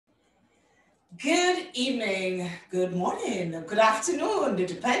Good evening, good morning, good afternoon. It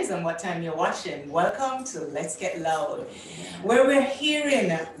depends on what time you're watching. Welcome to Let's Get Loud, where we're hearing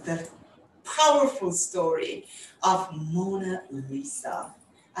the powerful story of Mona Lisa,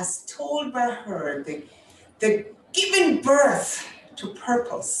 as told by her, the giving birth to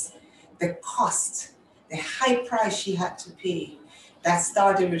purpose, the cost, the high price she had to pay. That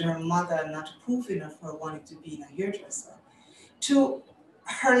started with her mother not approving of her wanting to be a hairdresser to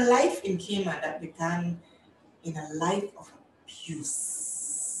her life in Kenya that began in a life of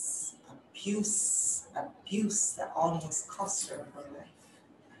abuse that almost cost her life.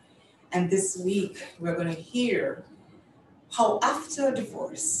 And this week, we're going to hear how, after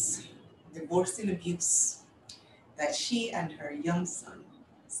divorce and abuse, that she and her young son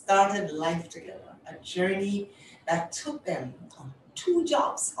started life together, a journey that took them on two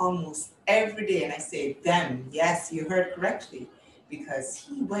jobs almost every day. And I say them, yes, you heard correctly, because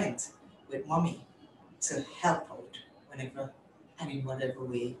he went with mommy to help out whenever and in whatever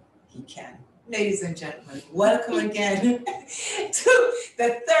way he can. Ladies and gentlemen, welcome again to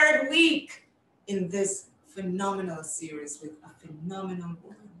the third week in this phenomenal series with a phenomenal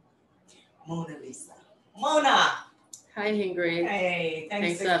woman, Mona Lisa. Mona! Hi, Ingrid. Hey, thanks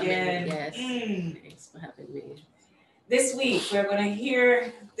Thanks for having again. me. Yes. Thanks for having me. This week, we're going to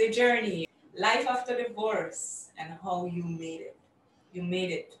hear the journey, life after divorce, and how you made it. You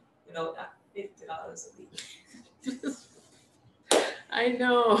made it without that $50 a week. I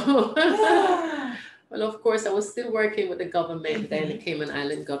know. Well, of course, I was still working with the government, then the Cayman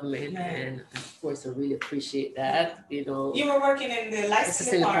Island government, and of course, I really appreciate that. You were working in the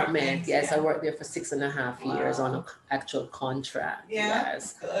licensing department. Yes, I worked there for 6.5 years on an actual contract. Yeah,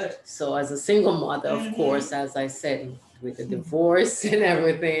 Yes. good. So as a single mother, of course, as I said, with the divorce and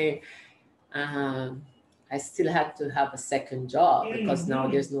everything, um, I still had to have a second job because now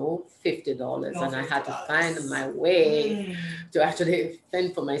there's no $50, and I had to find my way to actually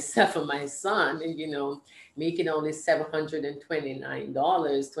fend for myself and my son, and making only $729,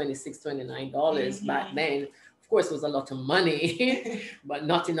 $29 back then. Of course, it was a lot of money, but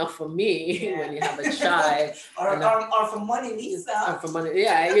not enough for me when you have a child. or for money, Lisa. Or for money,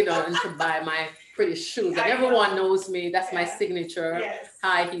 yeah, and to buy my pretty shoes. And everyone knows me. That's my signature.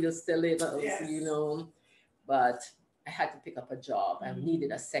 High heel stilettos, But I had to pick up a job. I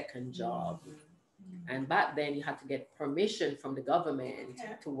needed a second job. And back then, you had to get permission from the government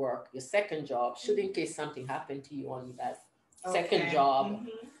to work your second job, should in case something happened to you on that second job,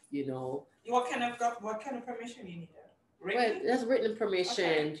 What kind of permission you needed? Well, that's written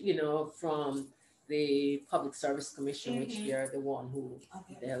permission, from the Public Service Commission, which they're the one who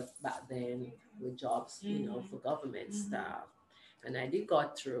dealt back then with jobs, for government staff. And I did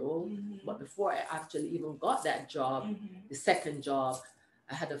got through, but before I actually even got that job, the second job,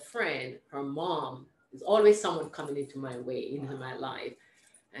 I had a friend, her mom, there's always someone coming into my way, into my life.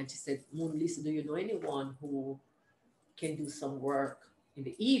 And she said, Mona Lisa, do you know anyone who can do some work in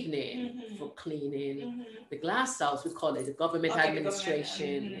the evening for cleaning the glass house? We call it the government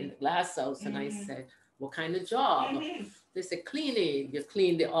administration in the glass house. And I said, what kind of job? They said, cleaning. You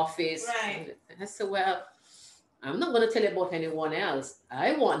clean the office. Right. I said, well, I'm not going to tell you about anyone else.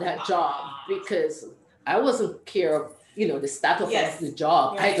 I want that job because I wasn't care, the status of the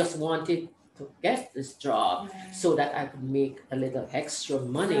job. I just wanted to get this job so that I could make a little extra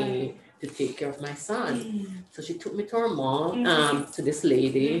money to take care of my son. So she took me to her mom, to this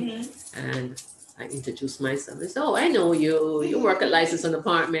lady, and I introduced myself. They said, oh, I know you. You work at Licensing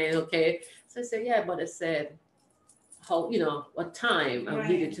Department, okay? So I said, yeah, but I said, how, what time? I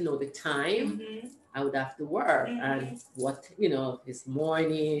needed to know the time. I would have to work and what, it's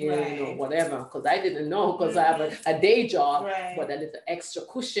morning or whatever, because I didn't know, because I have a day job, but a little extra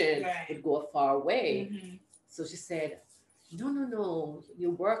cushion would go far away. So she said, no,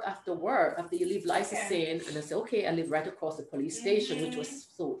 you work after you leave licensing. And I said, okay, I live right across the police station, which was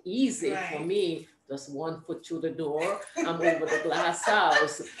so easy for me. Just 1 foot through the door, I'm over the glass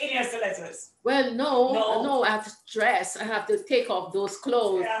house. In your stilettos? Well, no, I have to dress. I have to take off those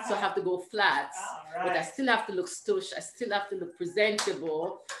clothes, so I have to go flats. But I still have to look stush. I still have to look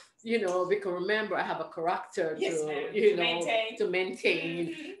presentable, because remember, I have a character to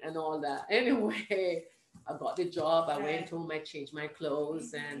maintain and all that. Anyway, I got the job. I went home, I changed my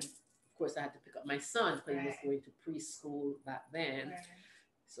clothes, and of course, I had to pick up my son because he was going to preschool back then.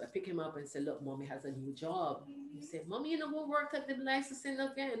 So I picked him up and said, look, mommy has a new job. He said, mommy, we'll work at the licensing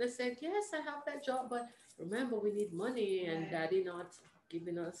again. And I said, yes, I have that job, but remember, we need money, and daddy not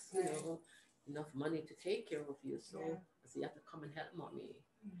giving us, enough money to take care of you. So I said, you have to come and help mommy.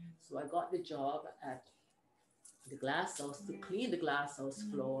 So I got the job at the glass house to clean the glass house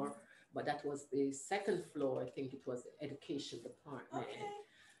floor, but that was the second floor. I think it was the education department. Okay.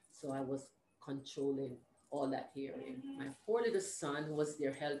 So I was controlling all that area. My poor little son was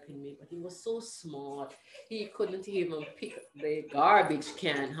there helping me, but he was so smart. He couldn't even pick the garbage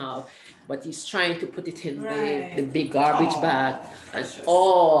can out, but he's trying to put it in the big garbage bag, and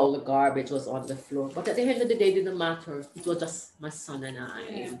all the garbage was on the floor. But at the end of the day, it didn't matter. It was just my son and I.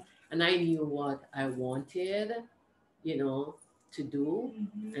 Yeah. And I knew what I wanted, you know, to do.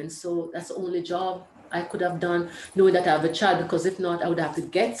 And so that's the only job I could have done, knowing that I have a child, because if not, I would have to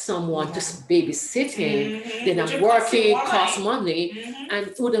get someone to babysit him. Then I'm working, cost money, and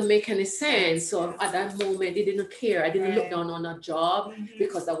it wouldn't make any sense. So at that moment, they didn't care. I didn't look down on a job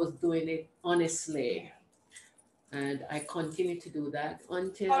because I was doing it honestly. And I continued to do that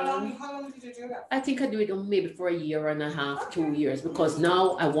until... How long did you do that? I think I do it maybe for a year and a half, 2 years, because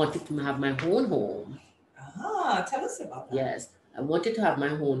now I wanted to have my own home. Tell us about that. Yes, I wanted to have my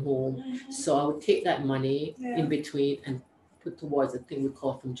own home. So I would take that money in between and put towards the thing we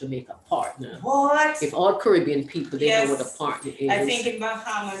call from Jamaica partner. What? If all Caribbean people, they know what a partner is. I think in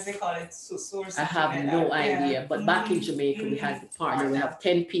Bahamas they call it source. I have no idea. But back in Jamaica, we had the partner. We have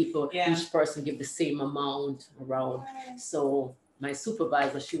 10 people. Each person give the same amount around. So my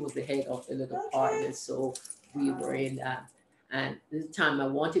supervisor, she was the head of the little partner. So we were in that. And the time I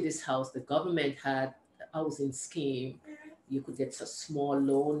wanted this house, the government had a housing scheme. You could get a small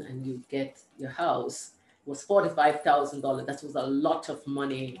loan and you get your house. It was $45,000. That was a lot of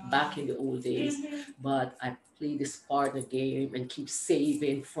money back in the old days. But I played this partner game and keep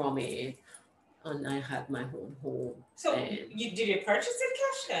saving from it. And I had my own home. So did you purchase it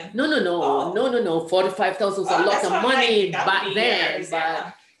cash then? No. 45,000 was a lot of money back then.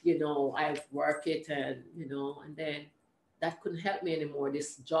 But you know, I work it and you know, and then that couldn't help me anymore,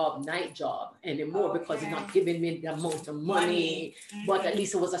 this job, night job anymore, because it's not giving me the amount of money. But at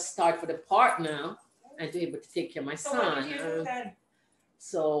least it was a start for the partner and to be able to take care of my son. What did you do then?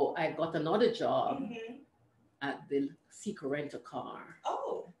 So I got another job at the Seeker Rent a Car.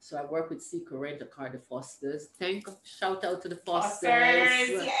 Oh. So I work with Seeker Rent a Car, the Fosters. Shout out to the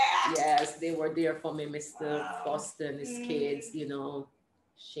Fosters. Yes, they were there for me, Mr. Foster and his kids, you know,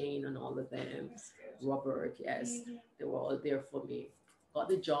 Shane and all of them. Robert, yes, they were all there for me. Got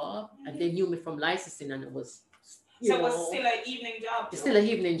the job, and they knew me from licensing, and it was, it was still an evening job. It's still an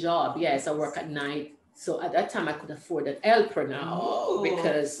evening job, yes. I work at night, so at that time I could afford an helper now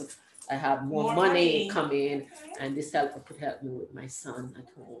because I have more money coming, and this helper could help me with my son at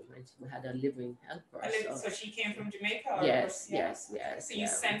home, and we had a living helper. So she came from Jamaica. Yes. So you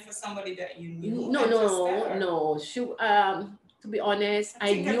sent for somebody that you knew? No. She to be honest,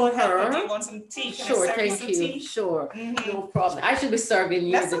 I knew her. Do you want some tea? Sure, thank you. Sure, no problem. I should be serving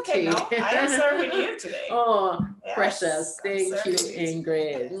you the tea. No, I am serving you today. Oh, yes, precious. Thank you,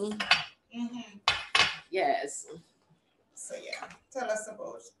 Ingrid. Yes. So tell us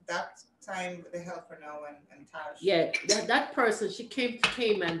about that time with the helper now and Taj. Yeah, that person, she came to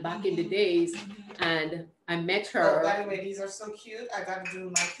Cayman back in the days, and I met her. Oh, by the way, these are so cute. I got to do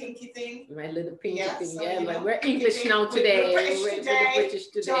my pinky thing. My little pinky thing, so but we're English now today. We're British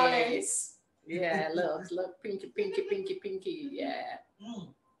today. Yeah, look, pinky, yeah.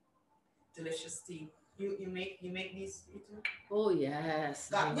 Delicious tea. You make these too? Oh yes.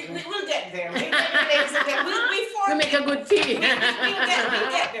 We'll get there. We'll make a good tea. We'll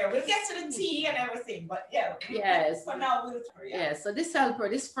get there. We'll get to the tea and everything. But yes. For now, So this helper,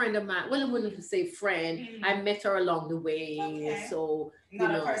 this friend of mine. Well, I wouldn't say friend. I met her along the way. Okay. So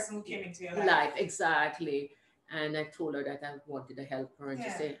not a person who came into your life. Exactly. And I told her that I wanted to help her, and she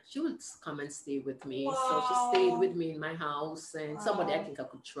said she would come and stay with me. Wow. So she stayed with me in my house, and somebody I think I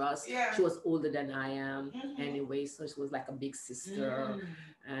could trust. Yeah. She was older than I am anyway, so she was like a big sister,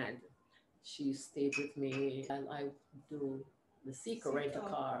 and she stayed with me. I do the Seeker Rent a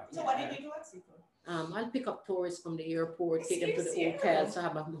Car. So what did you do at Seeker? I'll pick up tourists from the airport, take them to the hotel, so I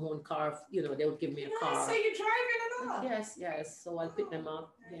have my own car. You know, they would give me a car. So you're driving and all? Yes. So I'll pick them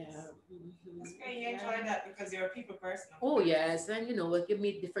up. Yeah. That's great. You enjoy that because you're a people person. Oh yes, and you know, we can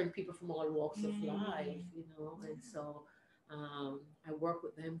meet different people from all walks of life. You know, and so I worked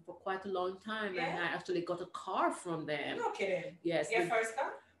with them for quite a long time, and I actually got a car from them. No kidding. Yes. Your first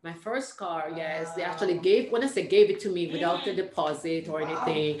car? My first car, yes. They actually gave it to me without a deposit or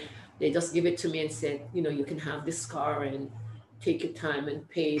anything. They just give it to me and said, you know, you can have this car and take your time and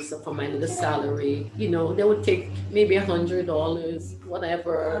pay. So for my little salary, you know, they would take maybe $100,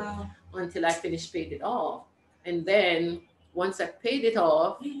 whatever, until I finished paid it off. And then once I paid it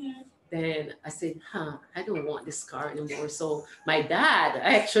off, then I said, I don't want this car anymore. So my dad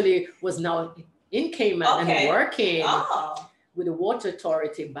actually was now in Cayman and working. with the water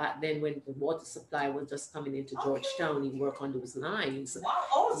authority back then when the water supply was just coming into Georgetown. He worked on those lines. Wow.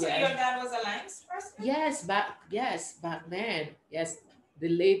 Oh, so your dad was a lines person? Yes, back then. Yes. The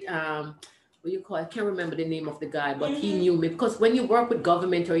late what you call it? I can't remember the name of the guy, but he knew me because when you work with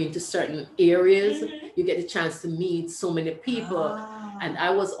government or into certain areas, you get the chance to meet so many people. And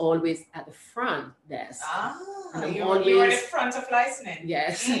I was always at the front desk. And you were the front of licensing.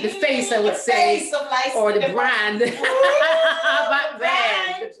 Yes, the face, I would say, face of licensing, or the brand. Back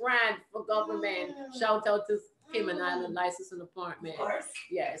then, the brand for government. Shout out to Cayman Island Licensing Department. Of course.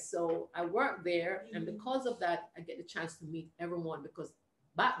 Yes, so I worked there, and because of that, I get the chance to meet everyone because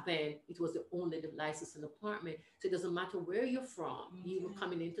back then it was only the licensing department. So it doesn't matter where you're from. You were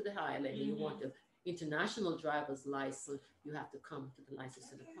coming into the island, and you want the international driver's license, you have to come to the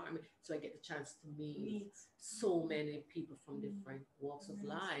licensing department. So I get the chance to meet so many people from different walks of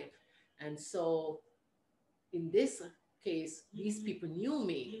life. And so in this case, these people knew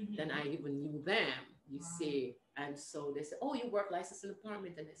me, then I even knew them, you see. And so they said, oh, you work licensing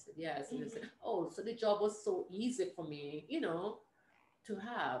department? And I said, yes. And they said, oh, so the job was so easy for me, you know, to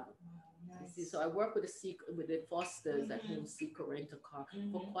have. Nice. See, so I work with the Fosters at Home Seeker Rent a Car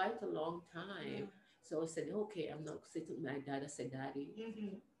for quite a long time. So I said, okay, I'm not sitting with my dad. I said,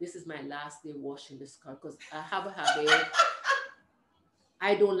 Daddy, this is my last day washing this car because I have a habit.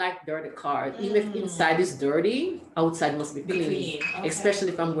 I don't like dirty cars. Even if inside is dirty, outside must be clean. Okay. Especially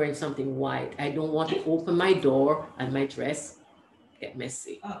if I'm wearing something white. I don't want to open my door and my dress get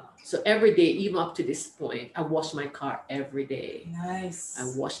messy. So every day, even up to this point, I wash my car every day. Nice.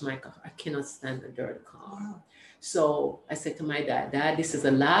 I wash my car. I cannot stand a dirty car. Wow. So I said to my dad, Dad, this is the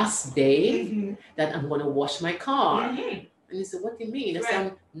last day that I'm going to wash my car. And he said, what do you mean? I said,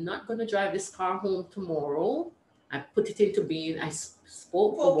 I'm not going to drive this car home tomorrow. I put it into being, I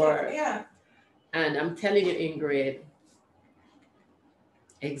spoke the word. Yeah. And I'm telling you, Ingrid,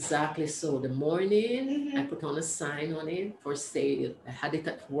 exactly so. The morning, I put on a sign on it for sale. I had it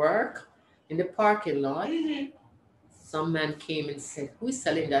at work in the parking lot. Some man came and said, who is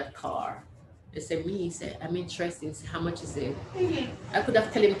selling that car? I said, me. He said, I'm interested. He said, how much is it? I could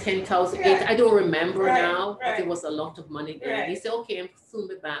have told him 10,000. I don't remember now, but it was a lot of money there. He said, okay, I'm soon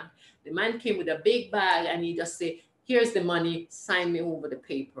be back. The man came with a big bag and he just said, here's the money, sign me over the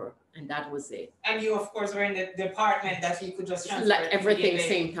paper. And that was it. And you, of course, were in the department that you could just transfer. Like everything,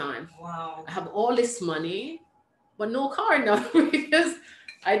 same time. Wow. I have all this money, but no car now because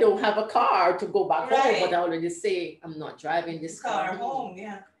I don't have a car to go back home. But I already say I'm not driving this car home.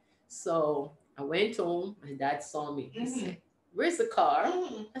 Yeah. So I went home. My dad saw me. He said, where's the car?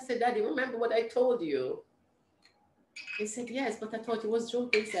 I said, Daddy, remember what I told you? He said, yes, but I thought you was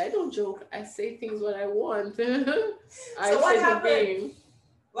joking. He said, I don't joke. I say things what I want. So what happened?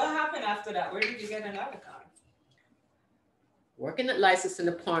 What happened after that? Where did you get another car? Working at licensing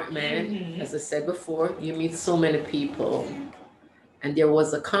department, as I said before, you meet so many people. And there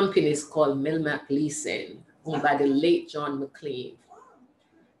was a company, it's called Milmac Leasing, owned by the late John McLean.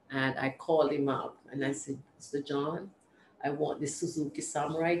 And I called him up and I said, Mr. John, I want this Suzuki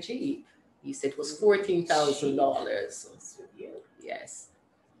Samurai Jeep. He said it was $14,000. Yes.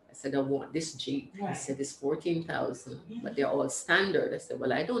 I said, I want this Jeep. He said, it's $14,000, but they're all standard. I said,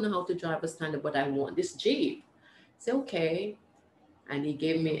 well, I don't know how to drive a standard, but I want this Jeep. I said, okay. And he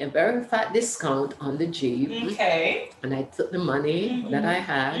gave me a very fat discount on the Jeep. Okay. And I took the money that I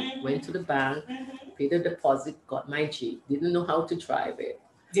had, went to the bank, paid the deposit, got my Jeep. Didn't know how to drive it.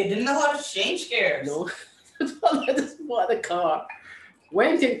 Didn't know how to change gears. No. I just bought the car.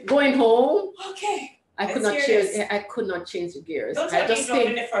 Going home. Okay. I could not change the gears. Don't tell I just stayed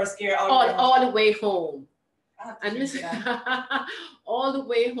in the first gear all the way home. And listen, all the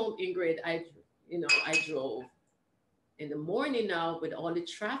way home, Ingrid, I drove. In the morning now with all the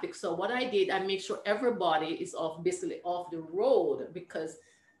traffic. So what I did, I made sure everybody is basically off the road because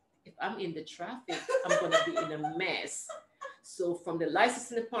if I'm in the traffic, I'm gonna be in a mess. So from the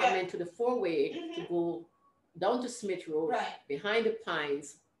licensing department to the four-way to go down to Smith Road, behind the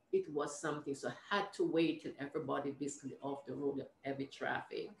Pines, it was something. So I had to wait till everybody basically off the road of heavy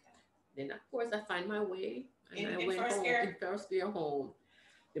traffic. Then of course I find my way and I went home in first gear home.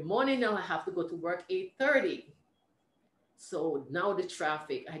 The morning now I have to go to work 8:30. So now the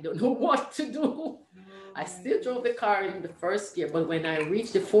traffic, I don't know what to do. I still drove the car in the first gear, but when I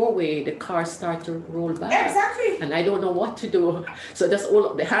reached the four-way, the car started to roll back. Exactly. And I don't know what to do. So just hold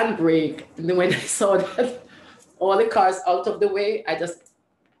up the handbrake. And then when I saw that all the cars out of the way, I just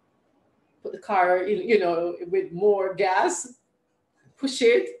put the car in, with more gas, push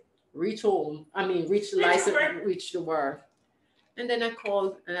it, reach home. Reach the license, reach the work. And then I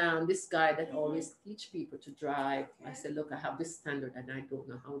called this guy that always teach people to drive. I said, look, I have this standard and I don't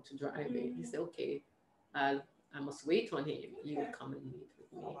know how to drive it. He said, okay, I must wait on him. He would come and meet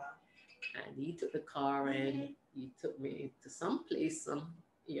with me. And he took the car and he took me to some place, some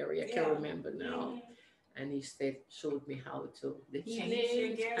area, I can't remember now. And he said, showed me how to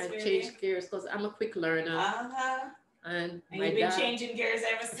change gears because I'm a quick learner. And you've been changing gears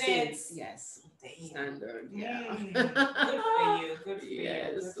ever since. Yes, standard. Yeah. Good for you. Good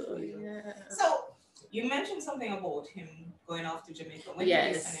for you. So you mentioned something about him going off to Jamaica. When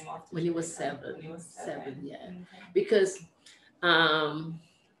did you send him off to when Jamaica? He was 7. When he was 7, yeah. Okay. Because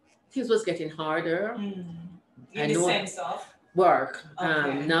things was getting harder. In the sense of work.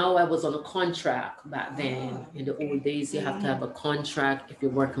 Now I was on a contract back then. In the old days, you have to have a contract if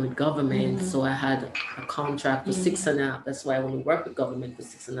you're working with government. So I had a contract for 6.5. That's why I only worked with government for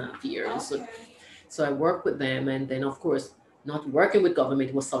 6.5 years. So I worked with them, and then of course, not working with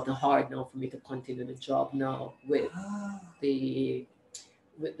government was sort of hard now for me to continue the job now with the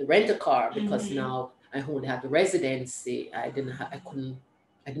rental car because now I only had the residency. I didn't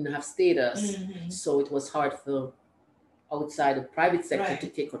have status, so it was hard for outside the private sector to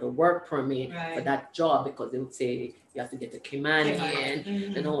take out a work permit for that job because they would say you have to get a Kimani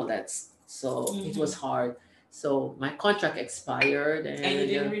and all that. So it was hard. So my contract expired and you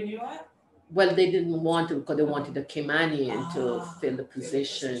didn't renew it? Well, they didn't want to because they wanted a Kimanian to fill the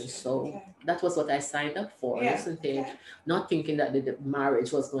position. So that was what I signed up for, isn't it? Not thinking that the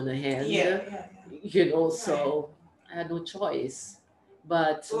marriage was going to end, so I had no choice.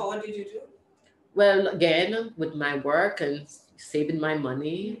 But so what did you do? Well, again, with my work and saving my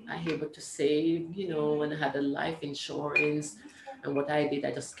money, I able to save, and I had a life insurance. And what I did,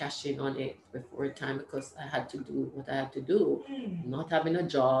 I just cashed in on it before time because I had to do what I had to do. Not having a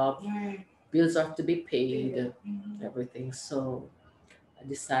job, bills have to be paid, everything. So I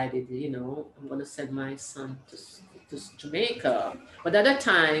decided, I'm going to send my son to Jamaica. But at that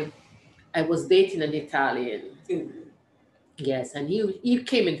time, I was dating an Italian. Yes, and he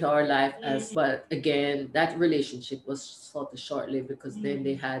came into our life but again, that relationship was sort of short-lived because then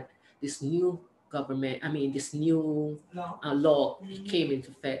they had this new this new law came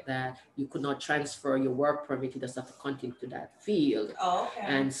into effect that you could not transfer your work permit, you just have to continue to that field.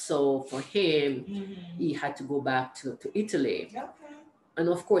 And so for him, he had to go back to Italy. And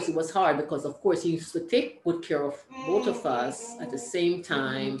of course, it was hard because, of course, he used to take good care of both of us at the same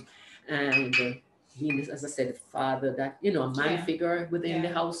time. And being, as I said, a father that, a man figure within the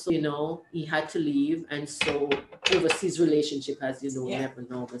house, he had to leave. And so overseas relationship, as never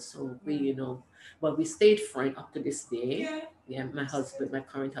know. But so we, but we stayed friends up to this day. My husband, my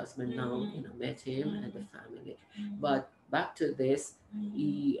current husband now, met him and the family. But back to this,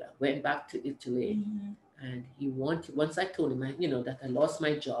 he went back to Italy. And he wanted, once I told him, that I lost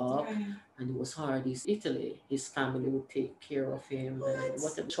my job and it was hard, he's Italy. His family would take care of him. And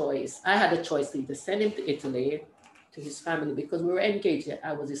what a choice. I had a choice to either send him to Italy, to his family, because we were engaged.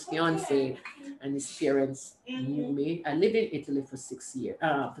 I was his fiance and his parents knew me. I lived in Italy for 6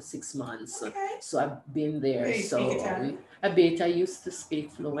 months. So I've been there. So a bit, I used to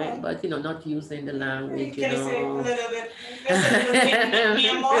speak fluent, but not using the language, Can you say a little bit?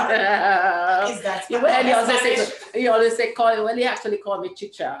 Is that he always say he actually called me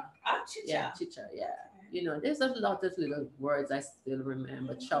Chicha. Chicha. Yeah, Chicha, yeah. There's a lot of little words I still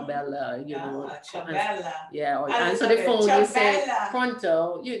remember. Chabella, Chabella. Or answer the phone, you say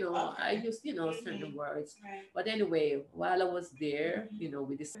pronto, I used, certain words. But anyway, while I was there,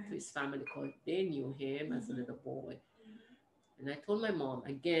 with his family, because they knew him as a little boy. And I told my mom,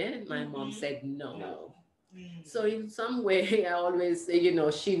 again, my mom said no. So in some way, I always say,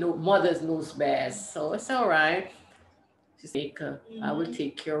 mothers knows best. So it's all right. She said, I will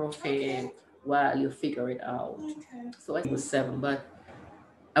take care of him while you figure it out. So I was 7, but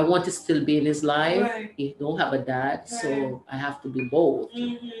I want to still be in his life. He don't have a dad, so I have to be both.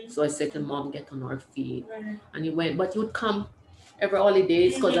 So I said to Mom, get on our feet. And he went, but he would come every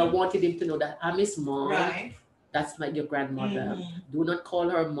holidays because I wanted him to know that I'm his mom. That's your grandmother. Do not call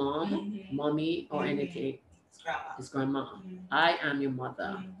her mom, mommy, or anything. It's grandma. I am your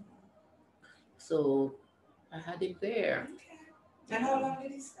mother. So I had him there. And how long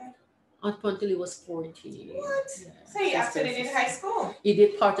did he stay? Up until he was 14. What? So he actually did high school? He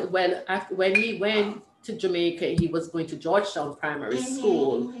did when he went to Jamaica, he was going to Georgetown Primary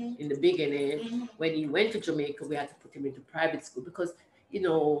School in the beginning. When he went to Jamaica, we had to put him into private school because,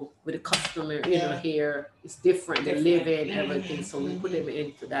 with the customer, here, it's different. The living, everything. So we put him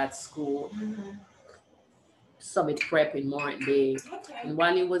into that school. Summit Prep in Martin Day. And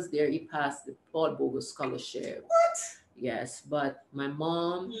while he was there, he passed the Paul Bogle Scholarship. What? Yes, but my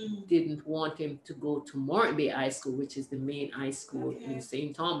mom didn't want him to go to Morton Bay High School, which is the main high school in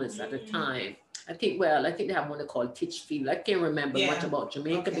St. Thomas at the time. I think they have one called Titchfield. I can't remember much about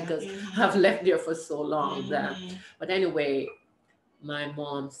Jamaica because I've left there for so long. But anyway, my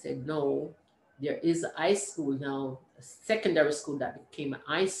mom said, no, there is a high school now, a secondary school that became a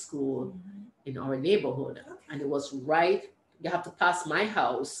high school in our neighborhood. And it was right, you have to pass my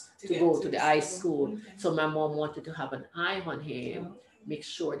house to go to the high school. So my mom wanted to have an eye on him, make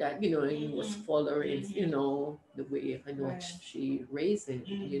sure that, he was following, the way she raised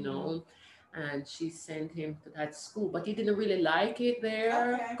him, and she sent him to that school, but he didn't really like it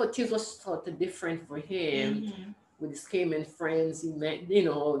there because it was sort of different for him. With his Cayman friends, he met, they're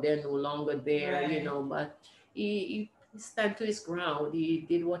no longer there, but he stand to his ground. He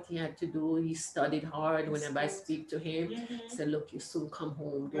did what he had to do. He studied hard. Whenever I speak to him, he said, look, you soon come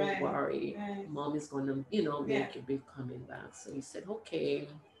home. Don't worry. Mom is going to, make you be coming back. So he said, okay.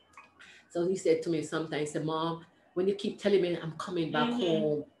 So he said to me sometimes, he said, Mom, when you keep telling me I'm coming back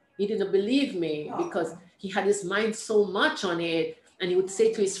home, he didn't believe me because he had his mind so much on it. And he would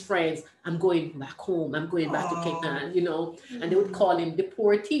say to his friends, I'm going back home. I'm going back to Cayman, and they would call him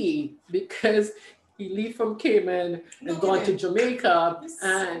deportee because he leave from Cayman and gone to Jamaica.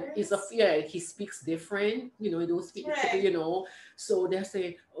 And he speaks different, he don't speak, so they're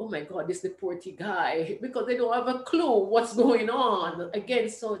saying, oh my God, this deportee guy, because they don't have a clue what's going on. Again,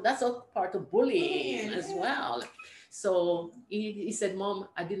 so that's a part of bullying as well. So he said, Mom,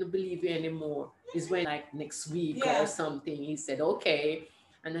 I didn't believe you anymore. It's when like next week or something. He said, okay.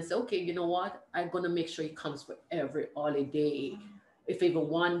 And I said, okay, you know what? I'm going to make sure he comes for every holiday. If even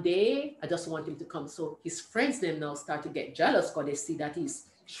one day, I just want him to come. So his friends then now start to get jealous because they see that he's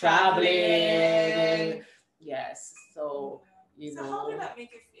traveling. Yes. So, So how did that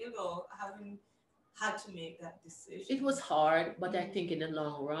make you feel though, having had to make that decision? It was hard, but I think in the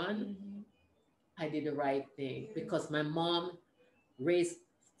long run, I did the right thing because my mom raised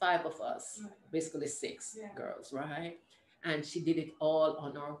 5 of us, basically 6 girls, right? And she did it all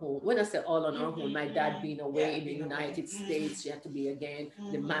on her own. When I say all on her own, my dad being away in the United States, she had to be again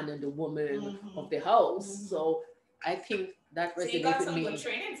the man and the woman of the house. So I think that resonated with me.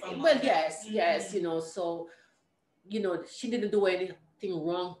 Training from well, yes, so she didn't do anything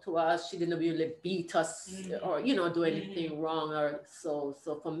wrong to us. She didn't really beat us or do anything wrong. Or so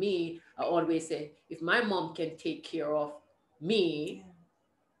for me, I always say, if my mom can take care of me,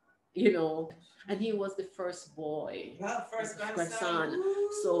 and he was the first boy, first grandson.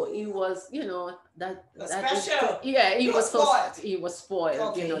 So he was, that special. He was spoiled. He was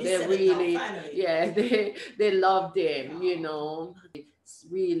spoiled. Okay, they really, they loved him. It's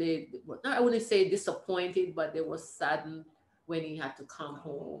really, I wouldn't say disappointed, but they were saddened when he had to come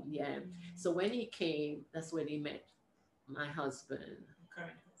home. So when he came, that's when he met my husband,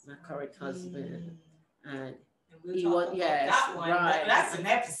 my current husband, and he was that one, right. That's an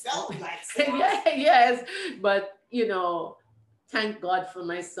episode, yes, but thank God for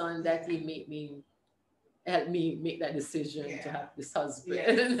my son that he helped me make that decision to have this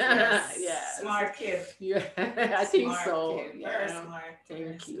husband. Yes. Smart kid. Yeah, I think smart so. Kid. Very smart.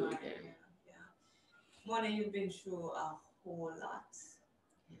 Thank you. Smart. Mona, you've been through a whole lot.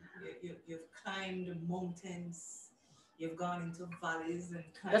 You've climbed mountains. You've gone into valleys and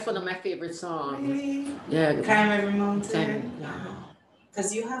climbed. That's one of my favorite songs. Really? Yeah. Climb every mountain.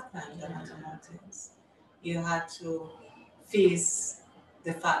 Because you have climbed a lot of mountains. You had to face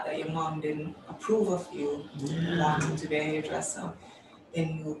the fact that your mom didn't approve of you wanting to be a hairdresser.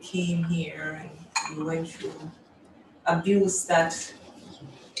 Then you came here and you went through abuse that,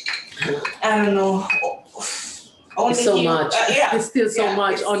 I don't know. So much. It's still so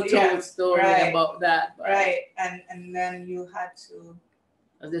much untold story about that. But. Right. And then you had to.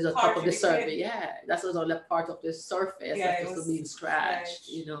 There's a top of the surface. That was only part of the surface that was being scratched.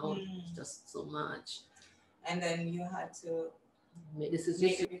 Just so much. And then you had to make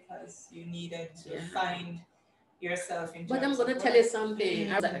it because you needed to find yourself in. But I'm going to tell you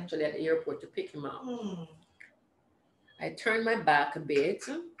something. I was actually at the airport to pick him up. I turned my back a bit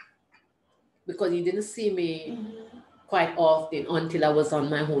because he didn't see me quite often until I was on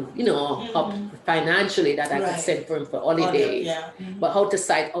my own, up financially that I could send for him for holidays. But out of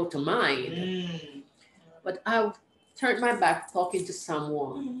sight, out of mind. But I turned my back talking to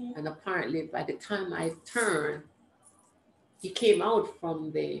someone, and apparently by the time I turned, he came out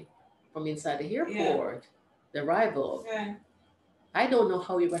from inside the airport, the arrival. I don't know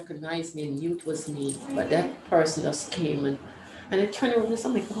how he recognized me and knew it was me, but that person just came and I turned around and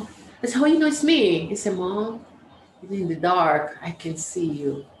said, oh my God. I said, how you know it's me? He said, Mom, in the dark, I can see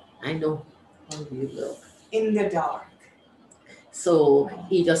you. I know how you look. In the dark? So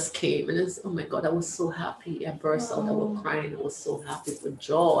he just came and it's, oh my God, I was so happy. I burst out, I was crying. I was so happy for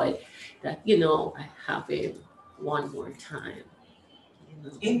joy that, I have him one more time.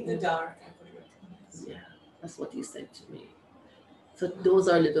 In the dark, I could recognize. Yeah, that's what he said to me. So those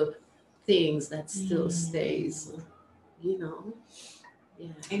are little things that still stays, Yeah.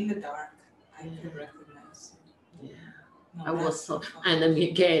 In the dark, I could recognize. Yeah. No, I was so, and then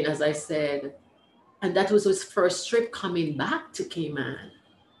again, as I said, and that was his first trip coming back to Cayman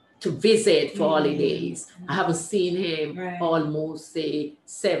to visit for holidays. I haven't seen him almost say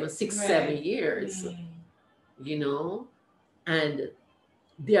 7 years, and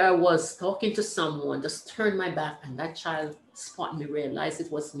there I was talking to someone, just turned my back, and that child spotted me, realized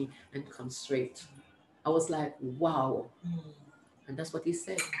it was me, and come straight. I was like, wow. And that's what he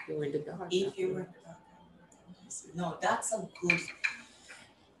said. You were in the dark. If you were in the dark. No, that's a good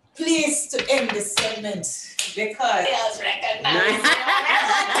place to end the segment because I recognize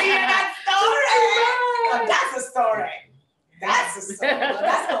that story. That's a story. That's a story.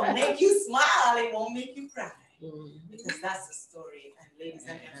 That's gonna make you smile. It won't make you cry. Because that's a story. And ladies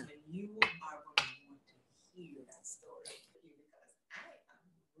and gentlemen, you are going to want to hear that story. Because I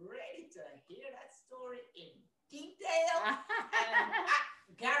am ready to hear that story in detail. And I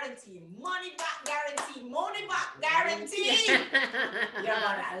guarantee money back guarantee. You're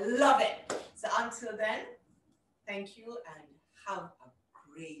gonna love it. So until then, thank you and have a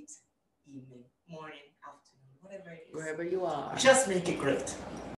great evening, morning, afternoon, whatever it is. Wherever you are. Just make it great.